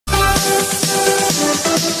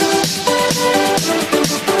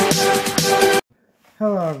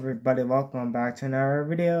Hello everybody, welcome back to another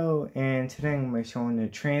video, and today I'm going to be showing the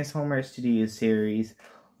Transformers Studio series,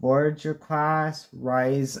 Voyager Class,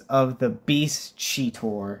 Rise of the Beast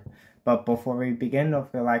Cheetor. But before we begin, don't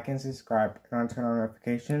forget to like and subscribe, and turn on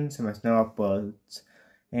notifications so much no uploads,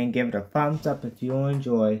 and give it a thumbs up if you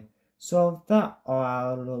enjoy. So with that all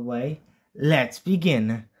out of the way, let's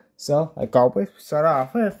begin. So, like always, we start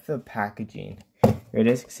off with the packaging. Here it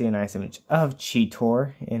is. You can see a nice image of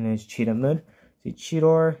Cheetor in his cheetah mood. See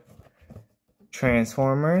Cheetor,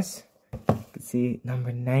 Transformers. You can see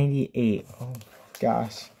number 98. Oh my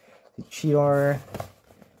gosh. The Cheetor.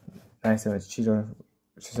 Nice image. Cheetor.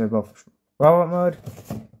 Which is both robot mode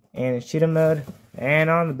and cheetah mode. And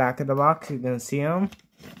on the back of the box, you can see him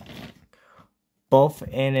both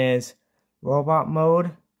in his robot mode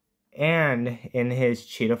and in his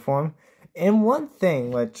cheetah form. And one thing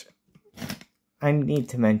which I need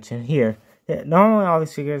to mention here. Normally all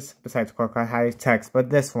these figures, besides Korka, have text, but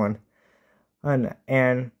this one,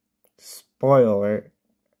 and spoiler,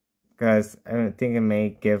 because I don't think it may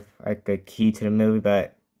give like a key to the movie,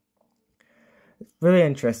 but it's really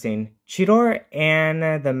interesting. Cheetor and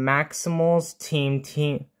the Maximals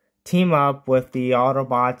team up with the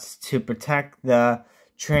Autobots to protect the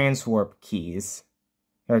transwarp keys,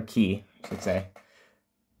 or key, I should say.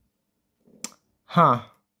 Huh.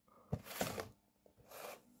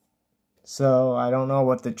 So, I don't know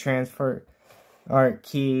what the transfer art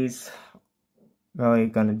keys really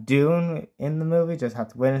gonna do in the movie. Just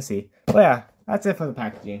have to wait and see. But yeah, that's it for the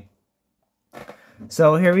packaging.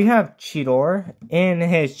 So, here we have Cheetor in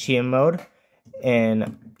his cheetah mode.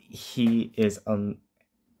 And he is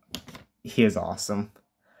awesome.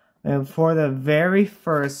 And for the very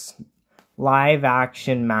first live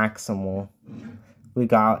action Maximal we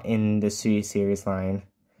got in the series line,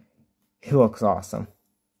 he looks awesome.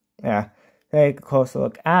 Yeah. Take a closer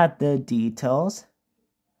look at the details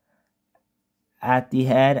at the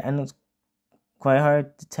head, and it's quite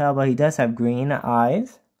hard to tell, but he does have green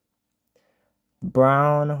eyes,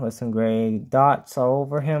 brown with some gray dots all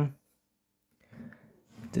over him.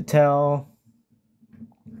 To tell,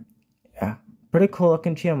 yeah, pretty cool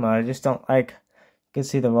looking cheetah mode. I just don't like, you can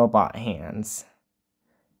see the robot hands.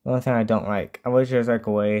 The only thing I don't like. I wish there was like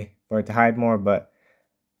a way for it to hide more, but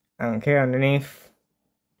I don't care. Underneath,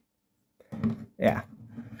 yeah,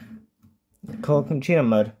 cool looking cheetah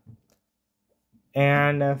mode.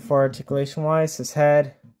 And for articulation wise, his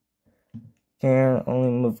head can only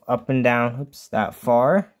move up and down, oops, that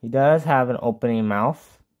far. He does have an opening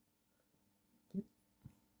mouth.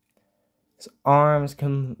 His arms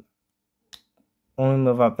can only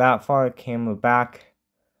move up that far. It can't move back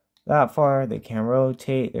that far. They can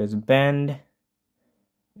rotate. There's a bend.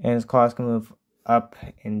 And his claws can move up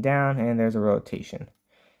and down. And there's a rotation.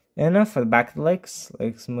 And for the back of the legs,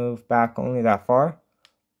 legs move back only that far,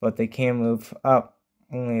 but they can move up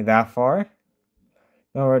only that far.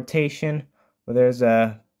 No rotation, but there's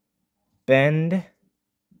a bend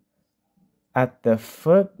at the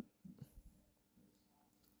foot.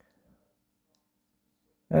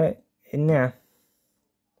 And yeah,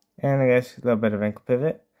 and I guess a little bit of ankle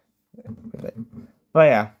pivot. But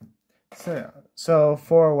yeah, so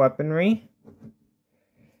for weaponry,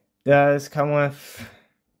 does come with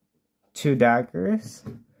 2 daggers,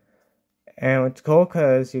 and it's cool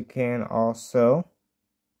because you can also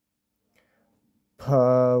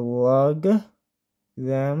plug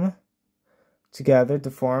them together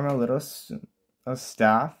to form a little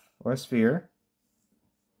staff or spear,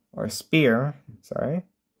 sorry.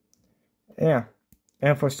 Yeah,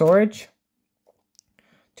 and for storage,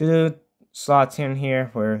 2 slots in here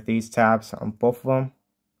where these tabs on both of them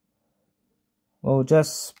will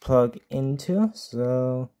just plug into,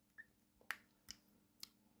 so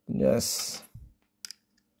just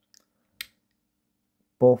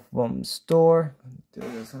both of them store. Do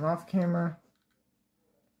this one off camera.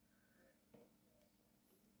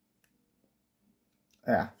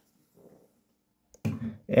 Yeah. And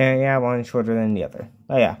yeah, one shorter than the other.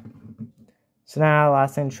 Oh yeah. So now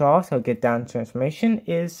last thing to show off, so get down to transformation,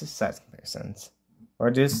 is the size comparisons.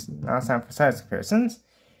 Or just now it's time for size comparisons.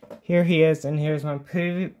 Here he is, and here's my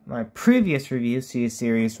previous review, see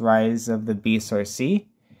series Rise of the Beast RC.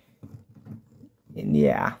 And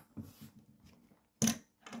yeah,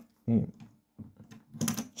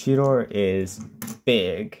 Cheetor is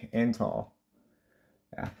big and tall.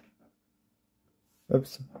 Yeah.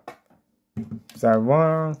 Oops. Sorry,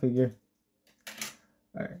 wrong figure.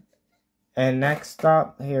 Alright. And next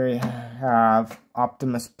up, here we have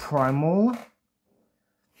Optimus Primal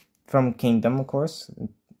from Kingdom, of course.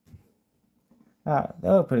 They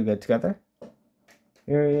look pretty good together.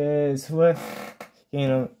 Here he is with,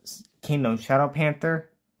 Kingdom Shadow Panther,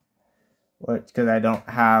 because I don't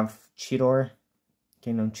have Cheetor,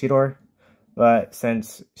 Kingdom Cheetor. But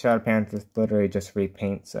since Shadow Panther is literally just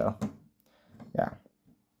repaint, so yeah.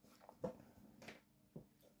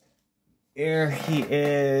 Here he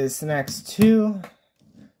is next to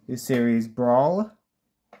the series Brawl.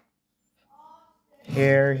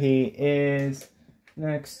 Here he is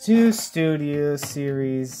next to Studio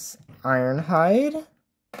Series Ironhide.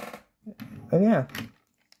 And yeah,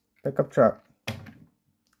 pickup truck.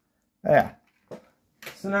 Yeah.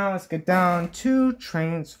 So now let's get down to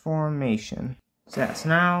transformation. So yes,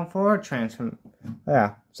 now for transform.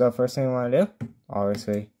 Yeah. So first thing we want to do,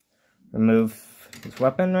 obviously, remove his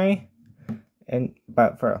weaponry.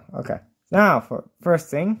 Okay. Now for first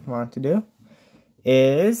thing we want to do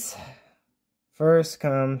is first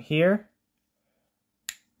come here,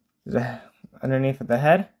 underneath of the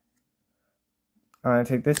head. I'm going to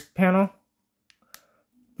take this panel,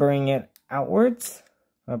 bring it outwards,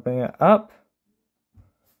 I'll bring it up,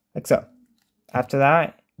 like so. After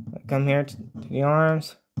that, I come here to the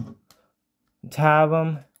arms, tab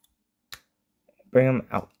them, bring them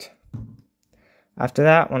out. After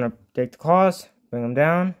that, I want to take the claws, bring them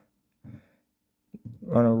down,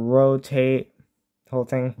 I want to rotate the whole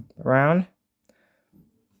thing around.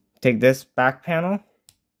 Take this back panel,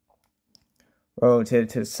 rotate it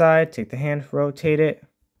to the side, take the hand, rotate it.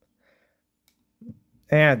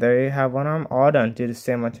 And yeah, there you have one arm all done. Do the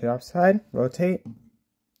same one to the opposite side, rotate.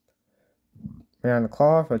 Bring on the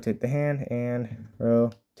claw, rotate the hand, and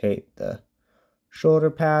rotate the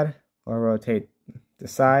shoulder pad, or rotate the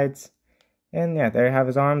sides. And yeah, there you have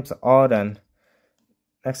his arms all done.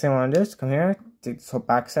 Next thing I want to do is come here, take this whole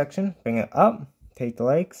back section, bring it up, take the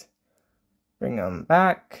legs, bring them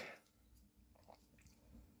back.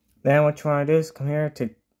 Then what you want to do is come here,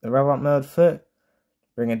 take the robot mode foot,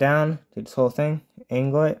 bring it down, take this whole thing,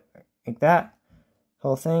 angle it like that,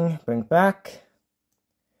 whole thing, bring it back.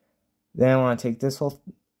 Then I want to take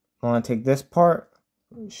this part,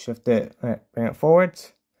 shift it, bring it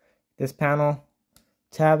forwards. This panel,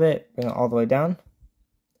 tab it, bring it all the way down,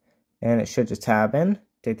 and it should just tab in.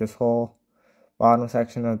 Take this whole bottom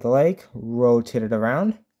section of the leg, rotate it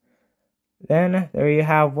around. Then there you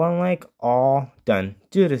have one leg all done.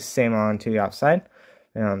 Do the same on to the outside.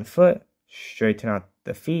 And on the foot, straighten out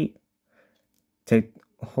the feet. Take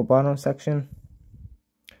the whole bottom section,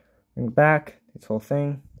 bring it back, this whole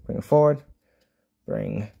thing, bring it forward,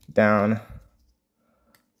 bring down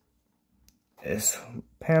this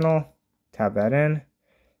panel, tab that in,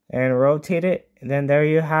 and rotate it. And then there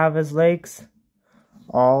you have his legs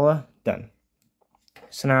all done.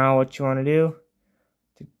 So now what you want to do,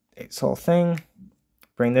 this whole thing,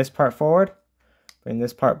 bring this part forward, bring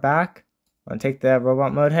this part back. Want to take the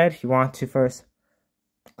robot mode head, you want to first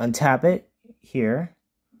untap it here.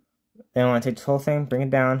 Then want to take this whole thing, bring it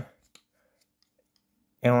down.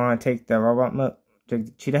 And want to take the robot mode, take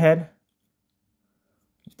the cheetah head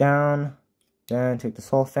down. Then take this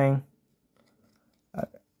whole thing.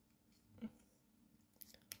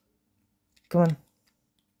 Come on.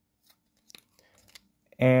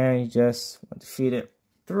 And you just want to feed it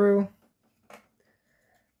through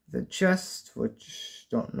the chest, which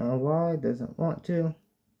don't know why it doesn't want to.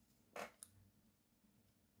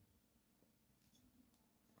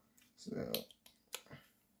 So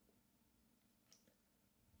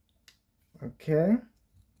okay.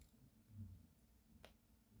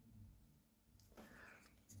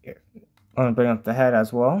 Here. I want to bring up the head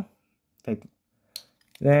as well.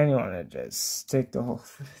 Then you want to just take the whole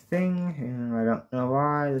thing, and I don't know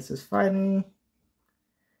why this is fighting me.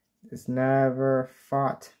 This never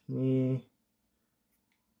fought me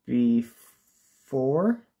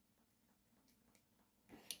before.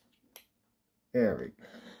 There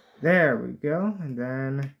we go. And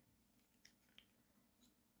then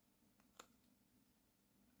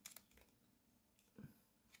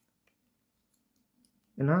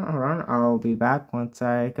hold on, I'll be back once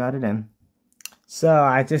I got it in. So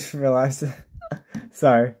I just realized,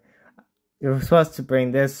 sorry, you were supposed to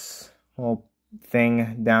bring this whole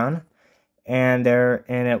thing down, and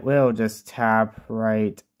it will just tab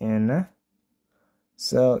right in.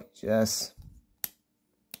 So just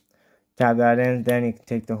tab that in, then you can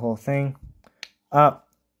take the whole thing up,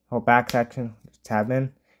 whole back section, tab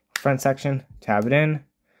in, front section, tab it in,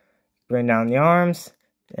 bring down the arms,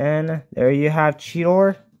 and there you have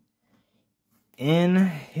Cheetor in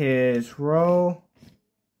his robot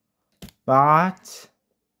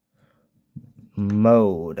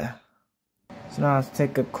mode. So now let's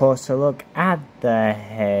take a closer look at the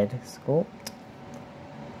head sculpt.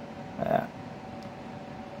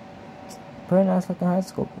 pretty nice looking high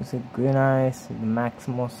scope. It's a green eyes, the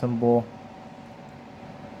maximal symbol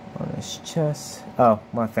on his chest. Oh,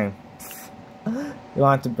 one thing. You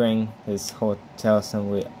want to bring his hotel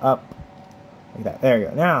assembly up like that. There you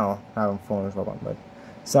go. Now I have him full in his robot mode.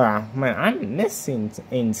 Sorry, man, I'm missing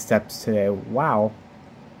 8 steps today. Wow.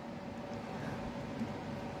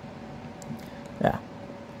 Yeah.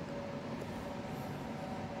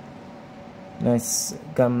 Nice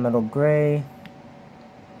gunmetal gray.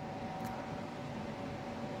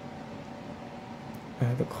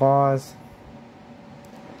 The claws.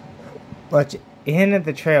 But in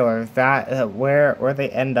the trailer, that where they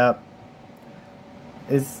end up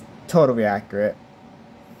is totally accurate.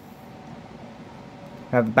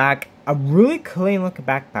 Have the back, a really clean looking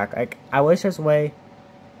backpack. Like, I wish there's a way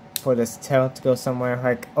for this tail to go somewhere.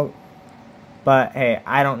 Like, oh, but hey,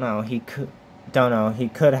 I don't know. He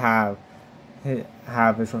could have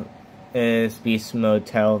his beast mode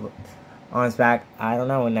tail on his back. I don't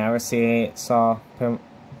know. We never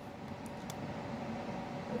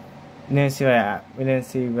we didn't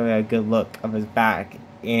see really a good look of his back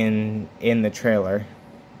in the trailer.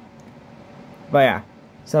 But yeah,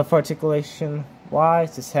 so for articulation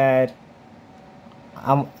wise, his head,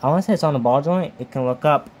 I want to say it's on the ball joint. It can look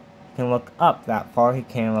up. It can look up that far. He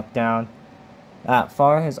can look down that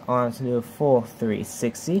far. His arms can do a full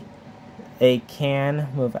 360. It can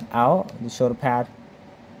move out. The shoulder pad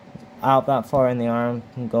out that far, and the arm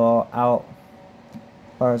can go out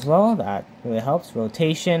far as well. That really helps.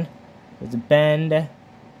 Rotation. There's a bend.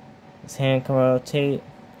 His hand can rotate.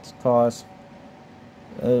 His claws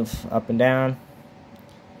move up and down.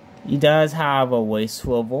 He does have a waist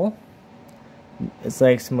swivel. His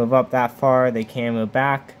legs can move up that far. They can move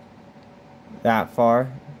back that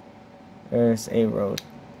far. There's a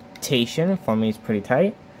rotation. For me, it's pretty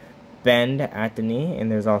tight. Bend at the knee,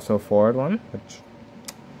 and there's also a forward one, which,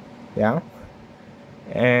 yeah.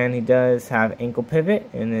 And he does have ankle pivot,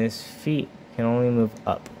 and his feet can only move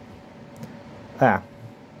up. Yeah.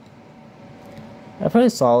 A pretty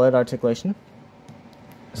solid articulation.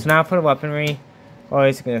 So now for the weaponry,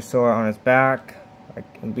 always going to store on his back, like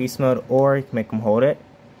in beast mode, or you can make him hold it.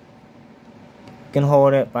 You can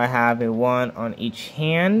hold it by having one on each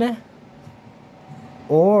hand,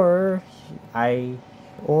 or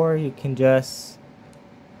you can just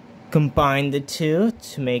combine the two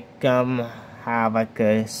to make have like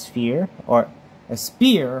a sphere or a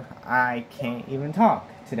spear. I can't even talk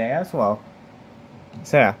today as well.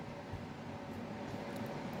 So yeah.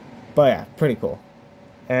 But yeah, pretty cool.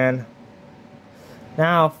 And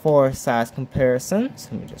now for size comparisons.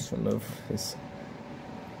 Let me just remove his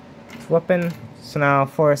weapon. So now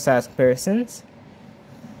for size comparisons.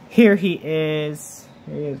 Here he is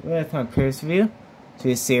with my previous view to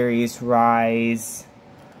the series Rise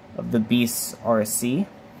of the Beasts RC.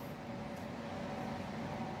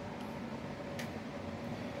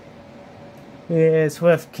 He is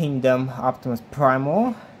with Kingdom Optimus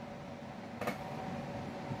Primal.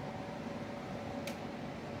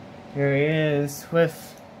 Here he is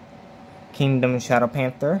with Kingdom Shadow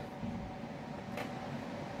Panther.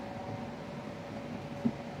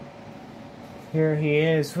 Here he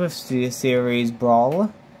is with the series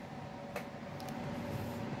Brawl.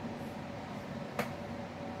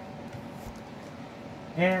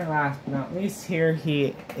 And last but not least, here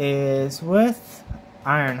he is with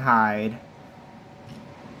Ironhide.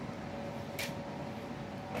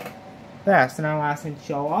 Yeah, so now last thing to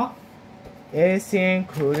show off is the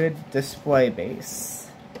included display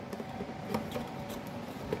base.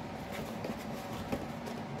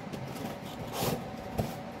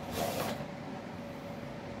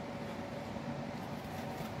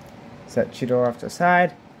 Set Cheetor off to the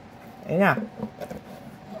side. And yeah.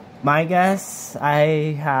 My guess,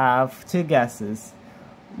 I have 2 guesses.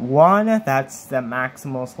 One, that's the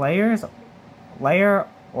Maximal's layer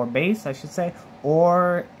or base, I should say,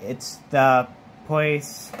 or it's the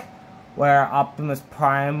place where Optimus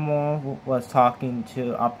Primal was talking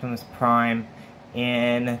to Optimus Prime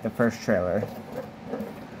in the first trailer.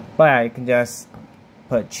 But yeah, you can just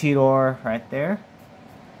put Cheetor right there.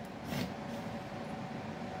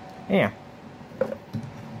 Yeah.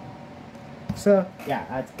 So, yeah,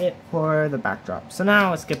 that's it for the backdrop. So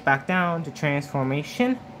now, let's get back down to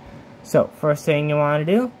transformation. So, first thing you want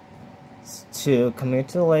to do is to come here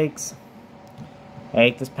to the legs.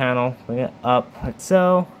 Take this panel, bring it up like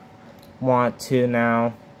so. Want to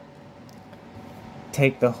now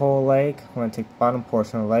take the whole leg. We're going to take the bottom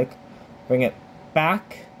portion of the leg. Bring it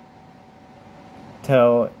back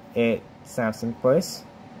till it snaps in place,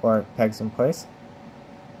 or pegs in place.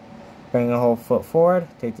 Bring the whole foot forward.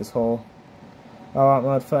 Take this whole robot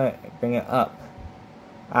mode foot, bring it up,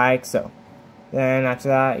 like so. Then after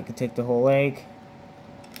that, you can take the whole leg,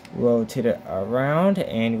 rotate it around,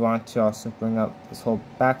 and you want to also bring up this whole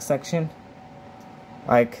back section,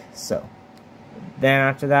 like so. Then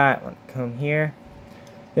after that, come here.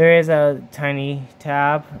 There is a tiny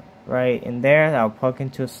tab right in there that will plug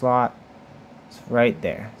into a slot. It's right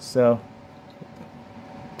there. So,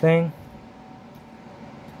 why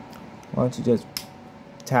don't you just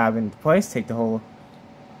tab into place, take the whole.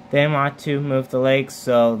 Then want to move the legs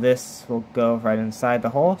so this will go right inside the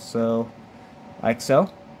hole. So, like so.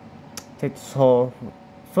 Take this whole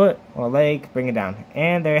foot or leg, bring it down,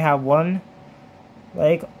 and there you have one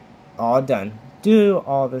leg all done. Do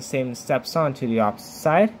all the same steps on to the opposite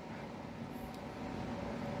side.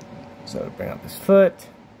 So bring up his foot.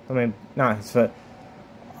 I mean, not his foot.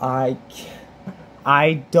 I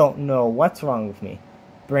don't know what's wrong with me.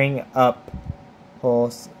 Bring up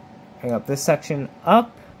this section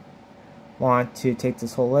up. Want to take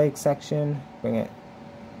this whole leg section, bring it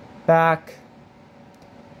back.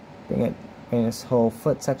 Bring this whole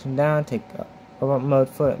foot section down. Take robot mode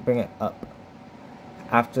foot and bring it up.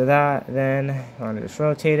 After that, then you want to just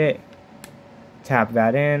rotate it, tap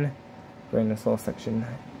that in, bring this whole section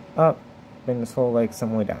up, bring this whole leg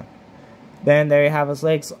some way down. Then there you have his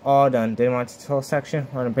legs all done. Didn't want this whole section,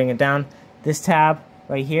 want to bring it down. This tab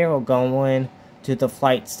right here will go in to the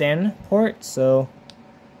flight stand port, so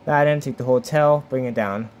that in, take the whole tail, bring it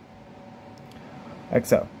down, like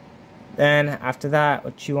so. Then after that,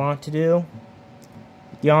 what you want to do,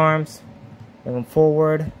 the arms, bring them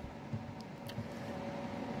forward.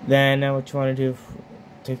 Then what you want to do,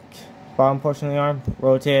 take the bottom portion of the arm,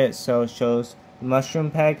 rotate it so it shows the mushroom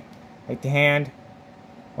peg, like the hand.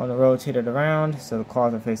 Want to rotate it around so the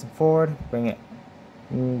claws are facing forward. Bring it,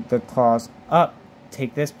 the claws up.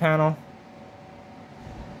 Take this panel,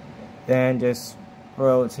 then just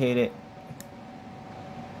rotate it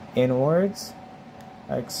inwards,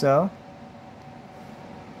 like so.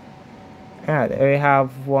 Yeah, there you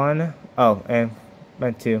have one. Oh, and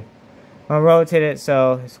meant to. I'll rotate it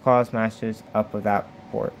so his claws matches up with that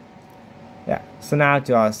port. Yeah, so now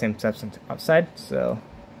do all the same steps on the outside. So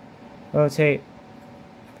rotate,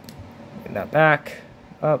 bring that back,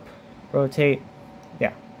 up, rotate.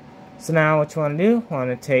 Yeah. So now what you want to do, want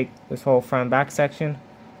to take this whole front and back section,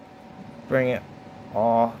 bring it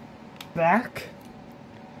all back,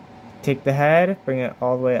 take the head, bring it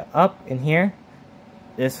all the way up in here.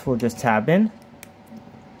 This will just tab in,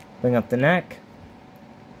 bring up the neck,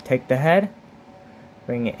 take the head,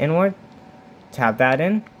 bring it inward, tab that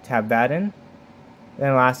in,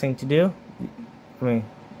 then last thing to do, then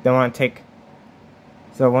want to take,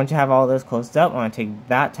 so once you have all this closed up, I want to take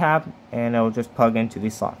that tab and it will just plug into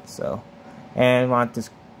these slots. So, and want this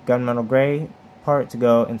gunmetal gray part to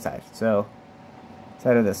go inside, so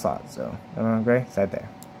inside of this slot, so gunmetal gray, inside there.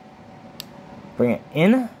 Bring it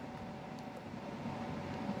in,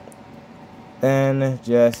 then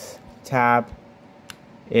just tab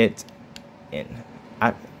it in.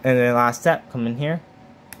 And then last step, come in here,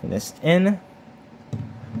 bring this in.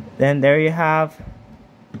 Then there you have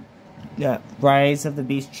the Rise of the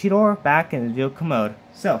Beast Cheetor back in the dual commode.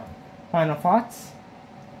 So, final thoughts.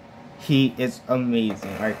 He is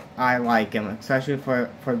amazing. Like, I like him, especially for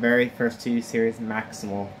very first TV series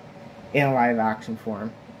Maximal in live action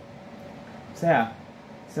form. So yeah,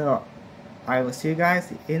 so I will see you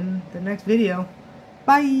guys in the next video.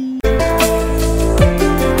 Bye!